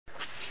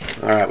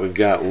Alright, we've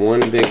got one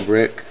big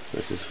brick.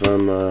 This is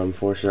from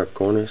Four Sharp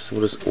Corners.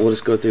 We'll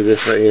just go through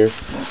this right here.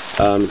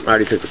 I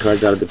already took the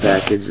cards out of the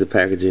package. The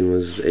packaging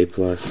was A+. It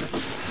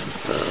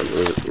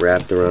was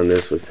wrapped around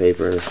this with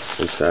paper and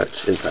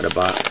such inside a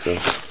box. So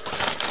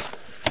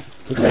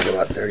looks like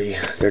about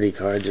 30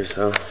 cards or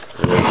so.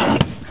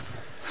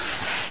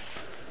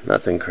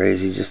 Nothing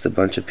crazy, just a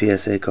bunch of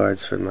PSA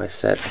cards for my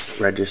set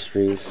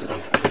registries.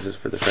 This is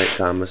for the Frank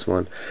Thomas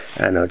one.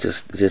 I know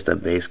just a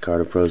base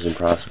card of Pros and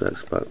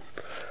Prospects, but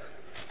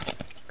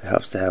it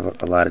helps to have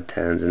a lot of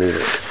 10s. And these are,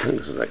 I think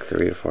this was like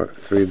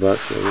 $3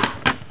 maybe.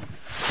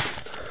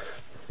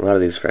 A lot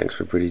of these Franks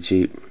were pretty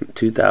cheap.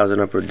 2000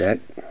 Upper Deck.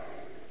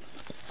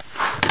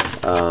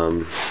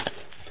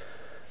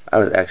 I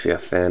was actually a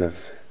fan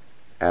of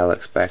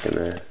Alex back in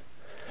the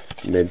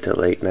mid to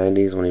late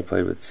 90s when he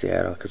played with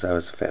Seattle, because I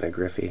was a fan of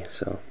Griffey.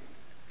 So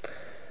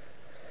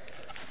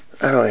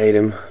I don't hate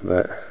him,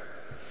 but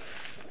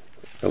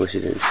I wish he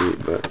didn't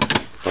cheat, but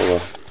oh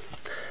well.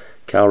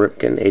 Cal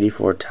Ripken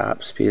 84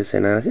 Topps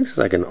PSA 9. I think this is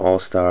like an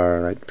all-star,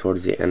 like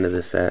towards the end of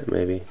the set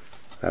maybe.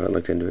 I haven't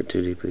looked into it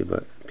too deeply,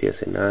 but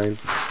PSA 9.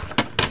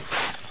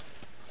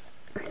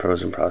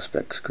 Pros and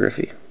Prospects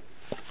Griffey.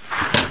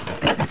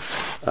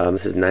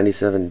 This is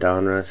 97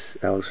 Donruss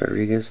Alex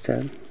Rodriguez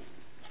 10.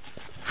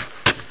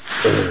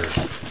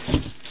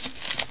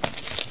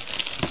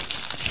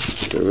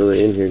 They're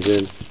really in here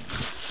good.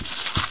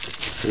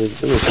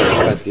 Let me try to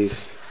cut these.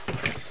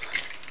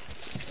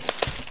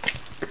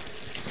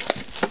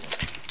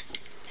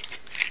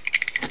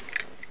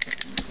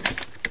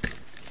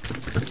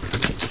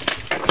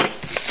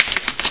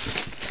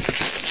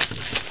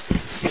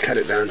 Cut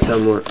it down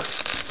somewhat.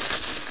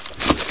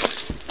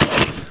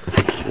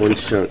 One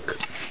chunk.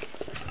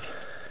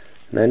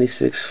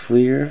 96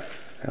 Fleer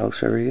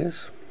Alex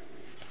Rodriguez.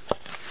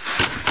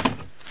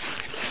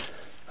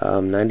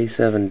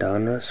 97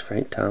 Donruss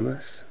Frank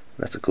Thomas.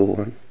 That's a cool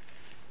one.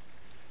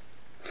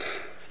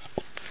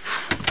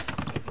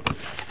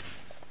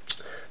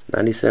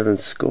 97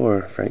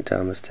 Score Frank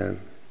Thomas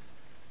 10.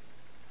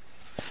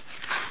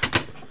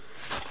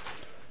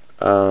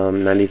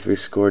 93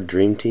 Score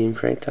Dream Team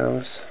Frank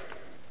Thomas.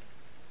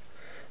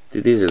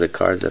 Dude, these are the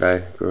cards that I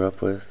grew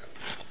up with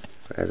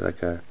as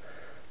like a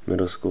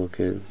middle school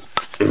kid.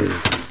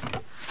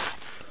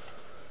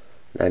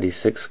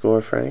 96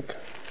 Score Frank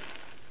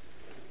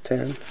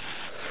 10.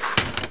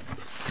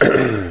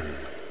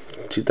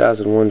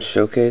 2001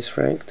 Showcase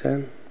Frank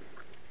 10.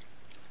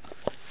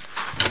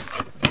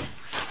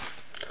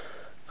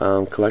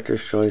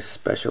 Collector's Choice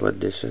Special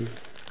Edition,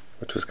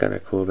 which was kind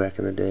of cool back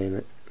in the day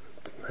in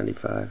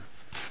 95.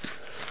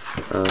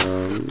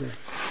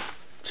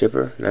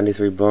 Chipper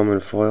 93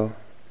 Bowman Foil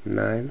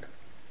 9.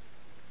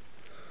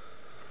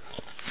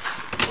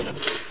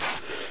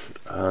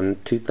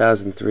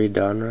 2003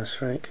 Donruss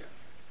Frank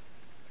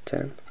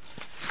 10.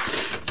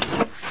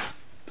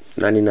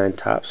 99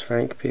 Topps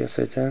Frank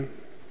PSA 10.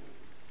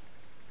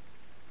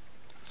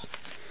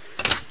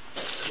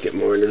 Let's get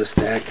more into the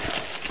stack.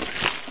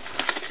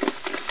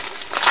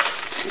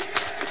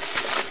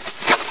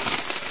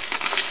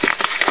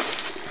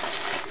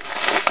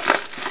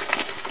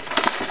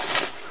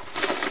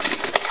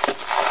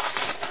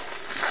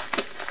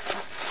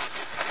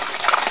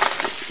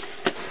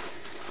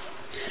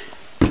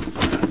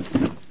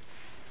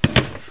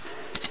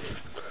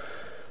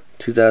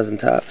 $2,000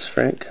 Topps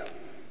Frank.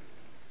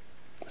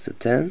 That's a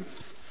 10.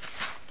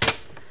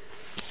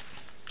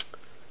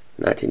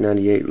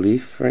 1998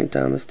 Leaf Frank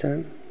Thomas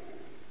 10.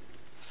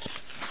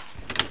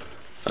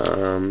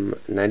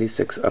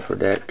 96 Upper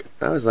Deck.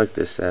 I always like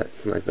this set,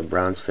 like the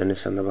bronze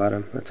finish on the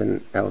bottom. That's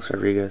an Alex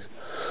Rodriguez.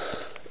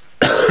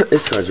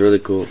 This card's really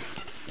cool.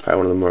 Probably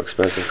one of the more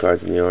expensive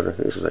cards in the order.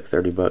 This was like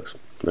 $30,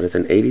 but it's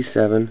an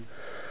 87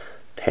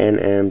 Pan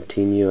Am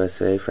Team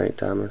USA Frank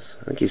Thomas.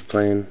 I think he's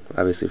playing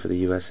obviously for the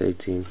USA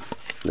team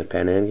in the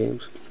Pan Am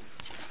games.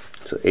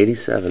 So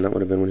 87, that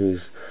would have been when he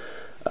was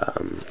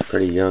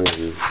pretty young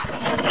in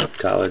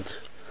college.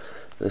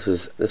 This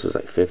was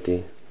like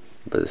 50,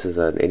 but this is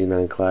an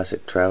 89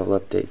 Classic Travel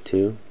Update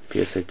 2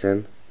 PSA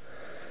 10.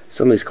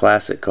 Some of these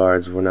classic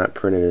cards were not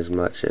printed as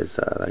much as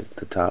like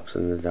the Topps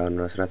and the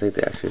Donruss, and I think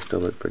they actually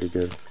still look pretty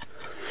good.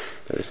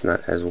 But it's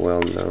not as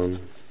well known.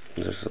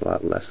 There's a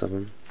lot less of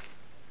them.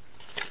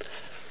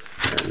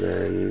 And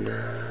then,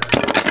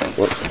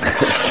 whoops.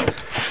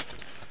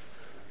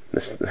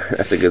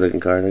 That's a good looking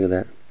card. Look at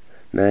that.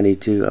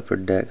 92 Upper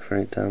Deck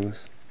Frank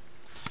Thomas.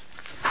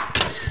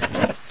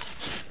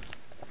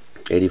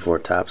 84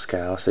 Topps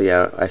Cal. So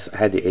yeah, I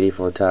had the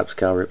 84 Topps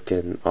Cal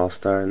Ripken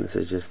All-Star, and this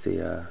is just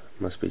the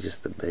must be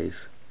just the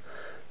base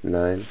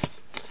 9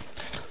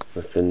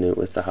 with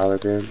the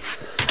hologram.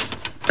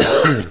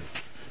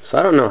 So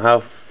I don't know how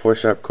Four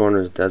Sharp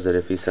Corners does it,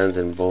 if he sends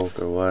in bulk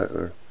or what,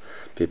 or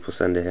people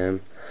send to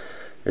him.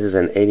 This is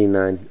an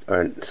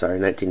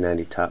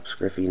 1990 Topps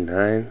Griffey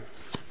 9.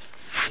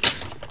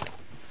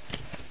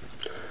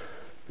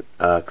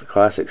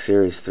 Classic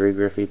Series 3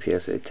 Griffey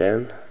PSA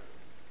 10.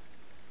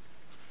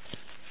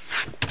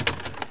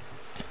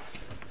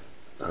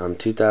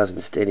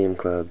 2000 Stadium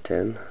Club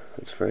 10.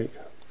 That's Frank.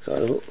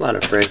 So a lot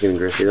of Frank and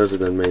Griffey. Those are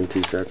the main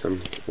two sets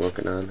I'm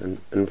working on.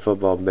 And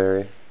football,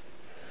 Barry.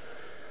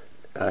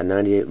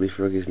 98 Leaf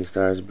Rookies and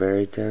Stars,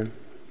 Barry 10.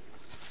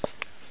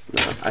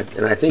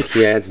 And I think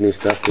he adds new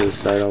stuff to his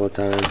site all the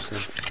time.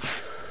 So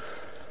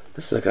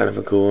this is a kind of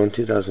a cool one.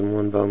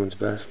 2001 Bowman's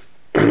Best.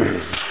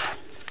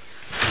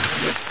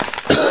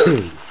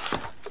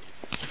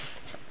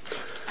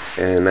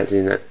 And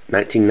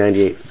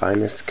 1998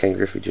 Finest Ken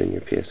Griffey Jr.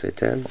 PSA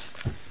 10.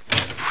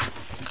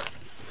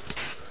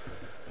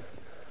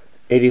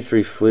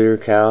 83 Fleer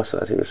Cal, so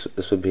I think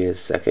this would be his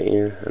second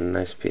year. And a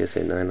nice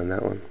PSA 9 on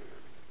that one.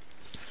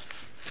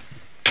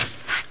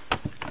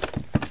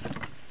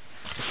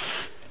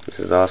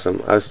 This is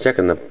awesome. I was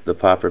checking the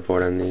pop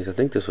report on these. I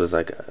think this was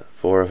like a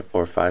 4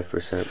 or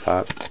 5%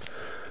 pop,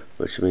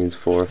 which means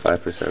 4 or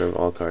 5% of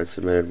all cards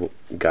submitted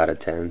got a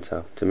 10.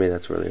 So to me,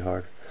 that's really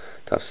hard.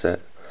 Tough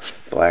set.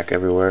 Black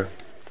everywhere.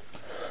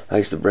 I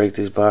used to break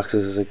these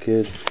boxes as a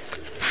kid.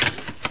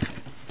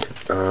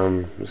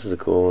 This is a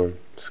cool one.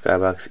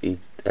 Skybox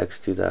EX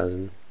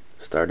 2000,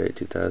 Stardate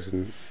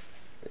 2000,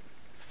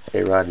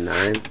 A-Rod 9.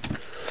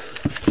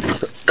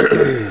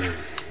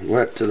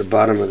 Went to the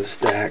bottom of the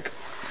stack.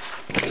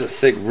 It's a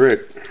thick brick.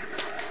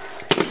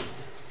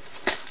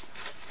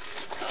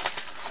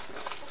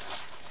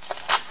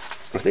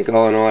 I think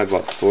all in all I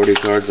bought 40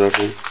 cards off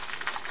him.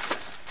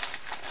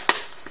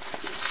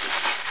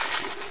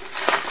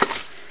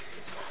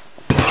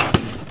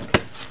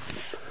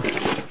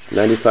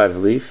 '95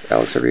 Leaf,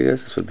 Alex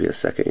Rodriguez. This would be a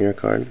second year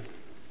card.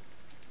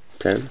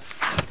 10.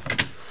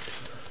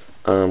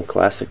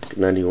 Classic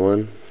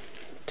 91,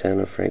 10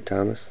 of Frank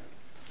Thomas.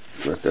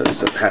 Must have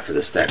some half of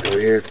the stack over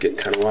here. It's getting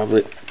kind of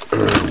wobbly.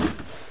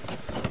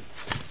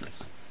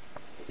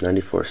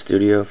 94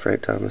 Studio,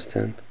 Frank Thomas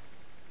 10.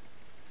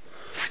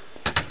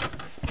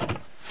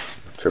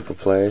 Triple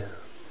Play.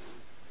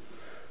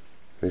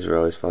 These were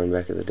always fun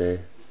back in the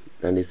day.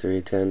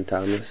 93 10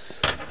 Thomas.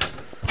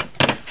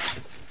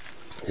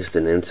 Just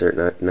an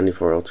insert.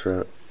 94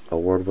 Ultra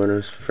Award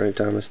winners, Frank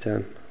Thomas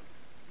 10.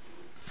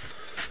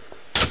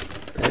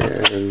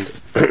 And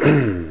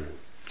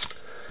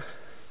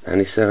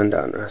 97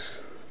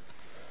 Donruss.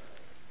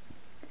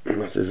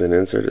 This is an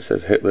insert. It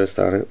says hit list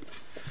on it.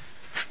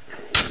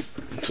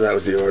 So that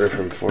was the order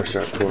from 4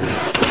 Sharp Corner.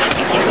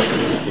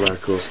 A lot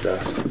of cool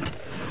stuff.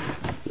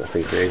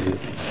 Nothing crazy.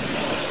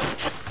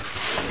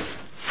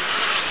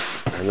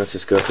 And let's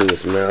just go through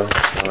this mail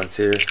while it's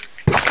here.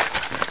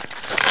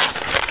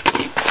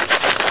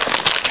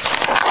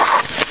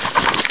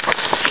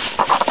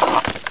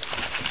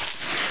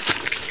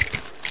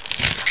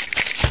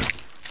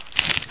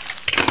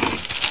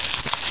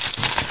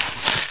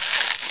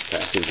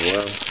 As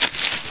well.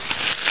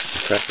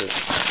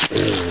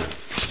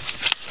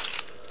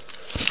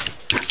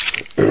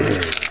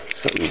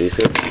 Something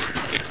decent.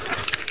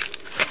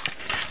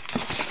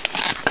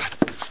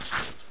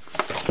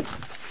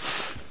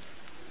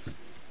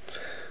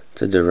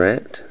 It's a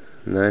Durant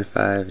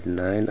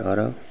 959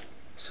 auto.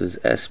 This is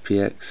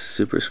SPX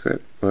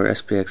Superscript or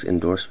SPX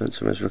endorsements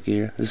from his rookie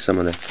year. This is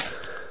one of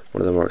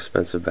the more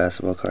expensive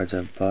basketball cards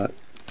I've bought.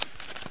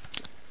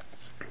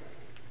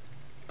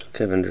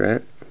 Kevin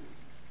Durant.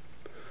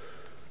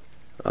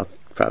 I'll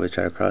probably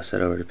try to cross that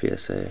over to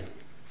PSA.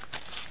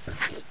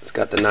 It's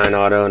got the 9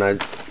 auto, and I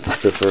just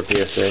prefer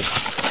PSA.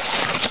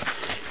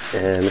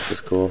 And this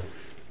is cool.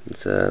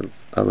 It's a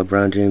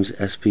LeBron James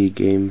SP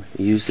Game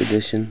Used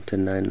Edition to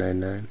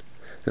 999.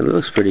 It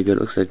looks pretty good.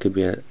 It looks like it could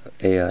be a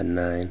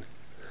 9.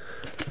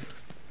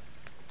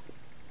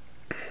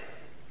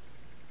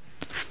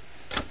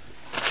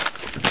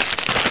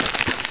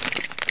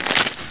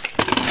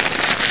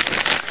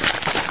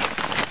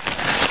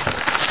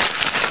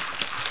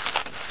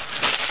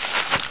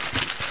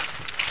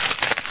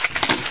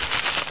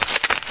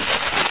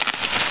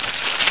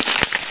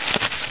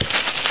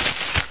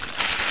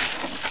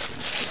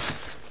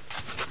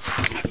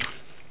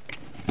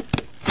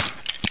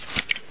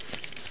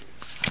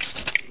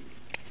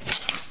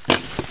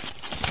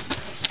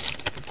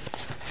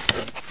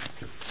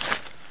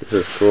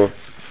 This is cool.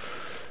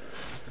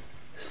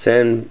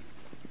 San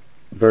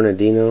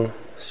Bernardino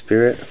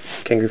Spirit,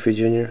 Ken Griffey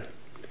Jr.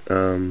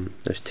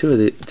 There's two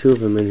of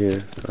them in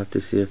here. I'll have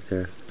to see if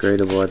they're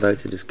gradable. I'd like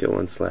to just get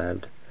one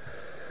slabbed.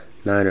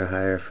 9 or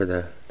higher for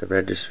the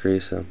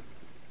registry. So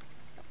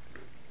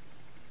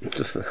it's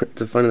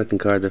a fun looking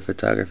card. The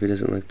photography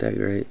doesn't look that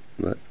great,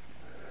 but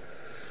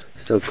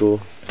still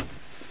cool.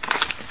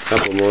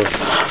 Couple more.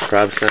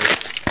 Prob sign.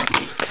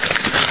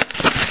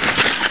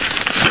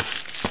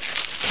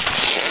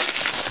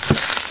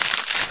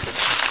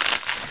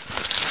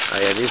 Oh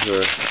yeah,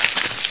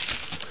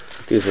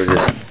 these were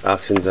just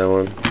auctions I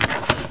won.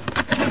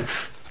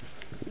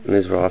 And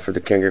these were all for the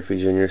Ken Griffey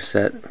Jr.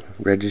 set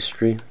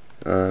registry.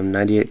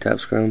 98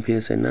 Topps Chrome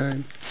PSA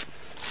 9.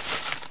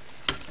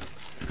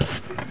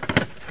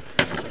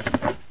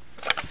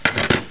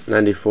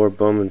 '94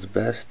 Bowman's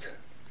Best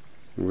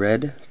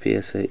Red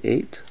PSA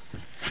 8.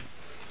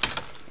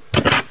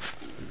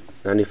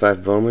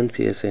 95 Bowman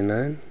PSA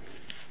 9.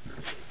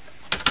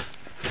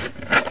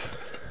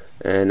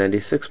 and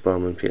 96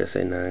 Bowman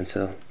PSA 9.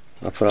 So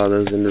I'll put all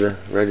those into the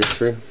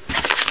registry.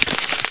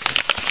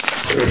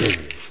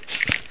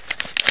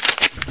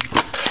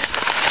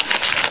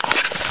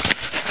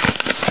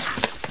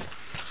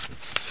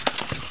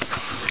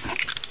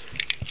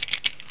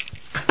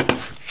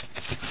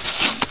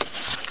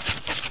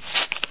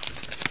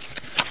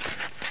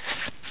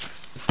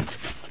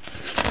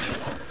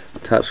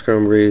 Topps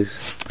Chrome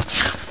Breeze.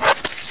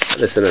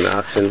 This in an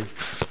auction.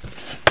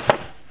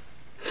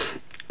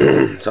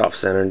 It's off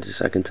centered,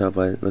 just I can tell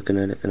by looking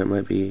at it, and it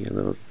might be a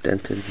little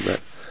dented,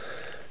 but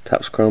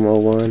Topps Chrome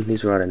 01.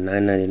 These were out at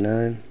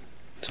 $9.99.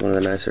 It's one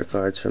of the nicer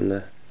cards from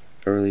the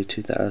early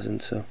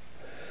 2000s. So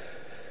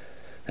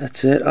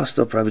that's it. I'll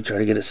still probably try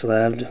to get it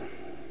slabbed.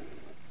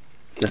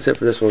 That's it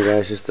for this one,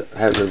 guys. Just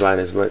haven't been buying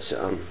as much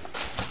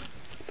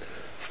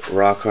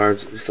raw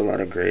cards. Just a lot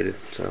of graded.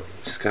 So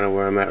just kind of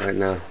where I'm at right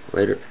now.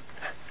 Later.